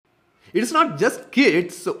It's not just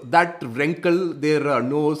kids that wrinkle their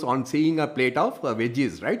nose on seeing a plate of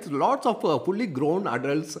veggies, right? Lots of fully grown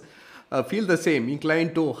adults feel the same,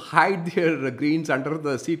 inclined to hide their greens under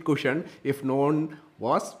the seat cushion if no one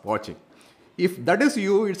was watching. If that is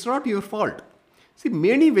you, it's not your fault. See,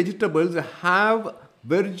 many vegetables have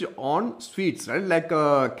verge on sweets, right? Like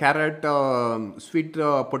carrot, sweet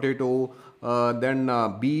potato,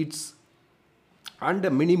 then beets,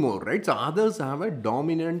 and many more, right? So others have a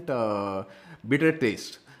dominant bitter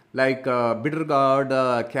taste, like bitter gourd,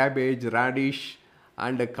 cabbage, radish,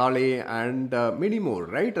 and kale, and many more,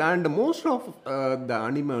 right? And most of the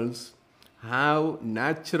animals have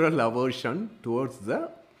natural aversion towards the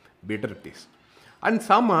bitter taste, and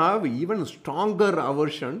some have even stronger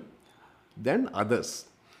aversion than others.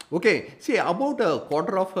 Okay, see, about a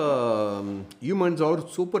quarter of humans are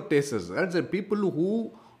super tasters. That's the people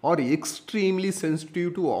who are extremely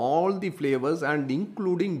sensitive to all the flavors and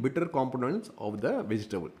including bitter components of the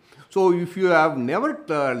vegetable. So, if you have never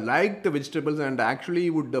liked vegetables and actually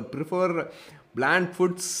would prefer bland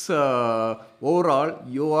foods overall,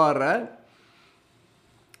 you are a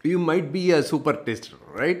you might be a super taster,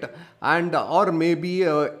 right? And or maybe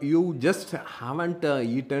you just haven't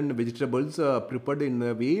eaten vegetables prepared in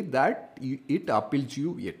a way that it appeals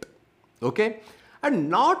you yet. Okay, and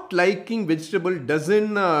not liking vegetable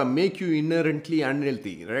doesn't make you inherently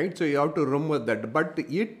unhealthy, right? So you have to remember that, but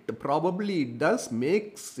it probably does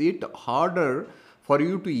makes it harder for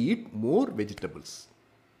you to eat more vegetables.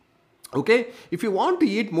 Okay, if you want to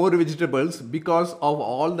eat more vegetables because of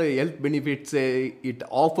all the health benefits it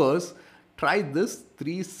offers, try this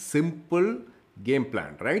three simple game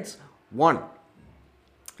plan, right? One,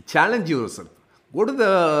 challenge yourself. Go to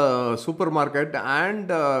the supermarket and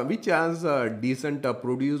which has decent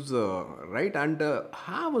produce, right? And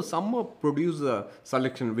have some produce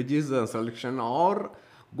selection, which is a selection, or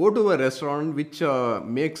go to a restaurant which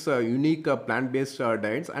makes unique plant-based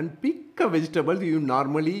diets and pick a vegetable you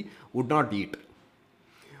normally would not eat.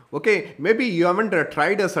 Okay, maybe you haven't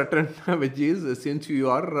tried a certain veggies since you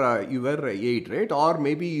were eight, right? Or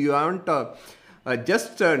maybe you haven't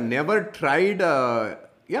just never tried a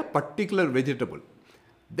particular vegetable.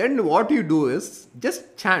 Then what you do is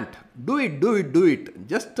just chant, do it, do it, do it.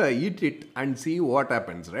 Just eat it and see what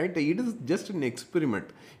happens, right? It is just an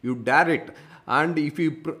experiment. You dare it, and if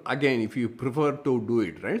you again, if you prefer to do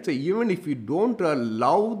it, right? So even if you don't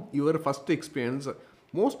love your first experience,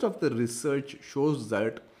 most of the research shows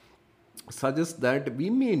that suggests that we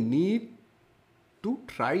may need to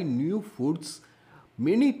try new foods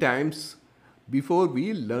many times before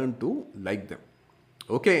we learn to like them.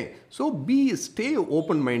 Okay, so be stay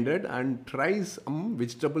open minded and try some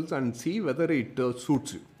vegetables and see whether it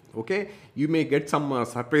suits you. Okay, you may get some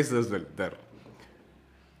surprises there.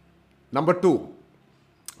 Number two,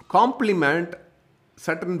 complement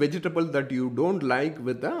certain vegetable that you don't like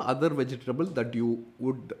with the other vegetable that you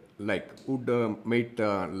would might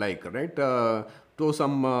like, right? Throw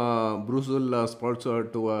some Brussels sprouts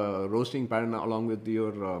to a roasting pan along with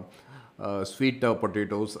your sweet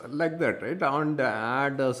potatoes, like that, right? And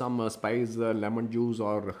add some spice, lemon juice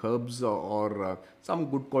or herbs, or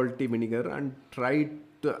some good quality vinegar, and try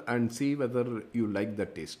it and see whether you like the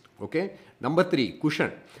taste. Okay. Number three,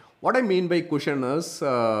 cushion. What I mean by cushion is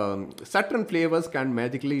certain flavors can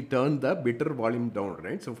magically turn the bitter volume down,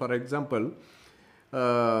 right? So, for example,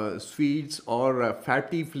 sweets or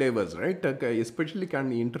fatty flavors, right? Especially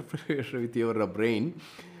can interfere with your brain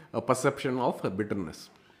perception of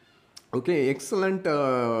bitterness. Okay, excellent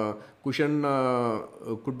cushion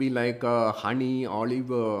could be like honey,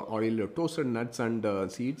 olive oil, toasted nuts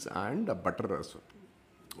and seeds, and butter as well.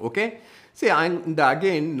 Okay, see, and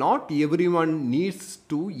again, not everyone needs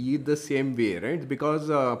to eat the same way, right? Because,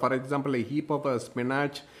 for example, a heap of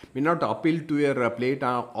spinach may not appeal to your plate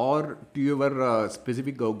or to your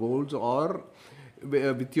specific goals or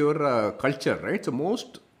with your culture, right? So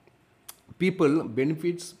most people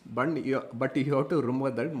benefits, but you have to remember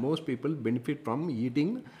that most people benefit from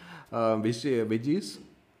eating veggies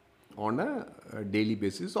on a daily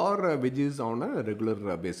basis, or veggies on a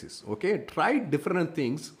regular basis. Okay, try different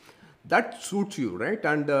things that suits you, right?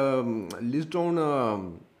 And list down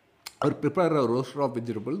or prepare a roster of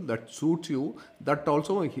vegetable that suits you, that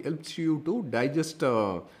also helps you to digest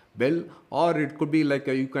well. Or it could be like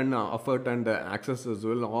you can afford and access as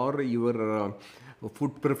well, or your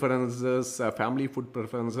food preferences, family food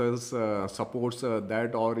preferences supports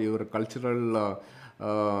that, or your cultural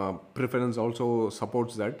preference also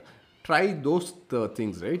supports that. Try those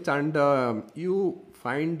things, right? And you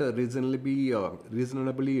find reasonably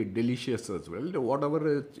delicious as well,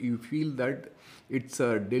 whatever you feel that It's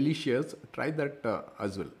delicious. Try that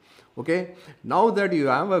as well. Okay. Now that you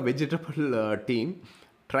have a vegetable team,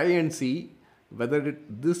 try and see whether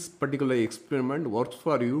this particular experiment works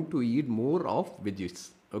for you to eat more of veggies.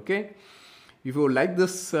 Okay. If you like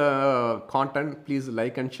this content, please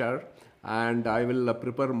like and share. And I will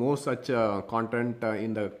prepare more such content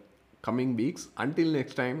in the coming weeks. Until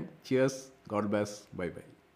next time, cheers. God bless. Bye bye.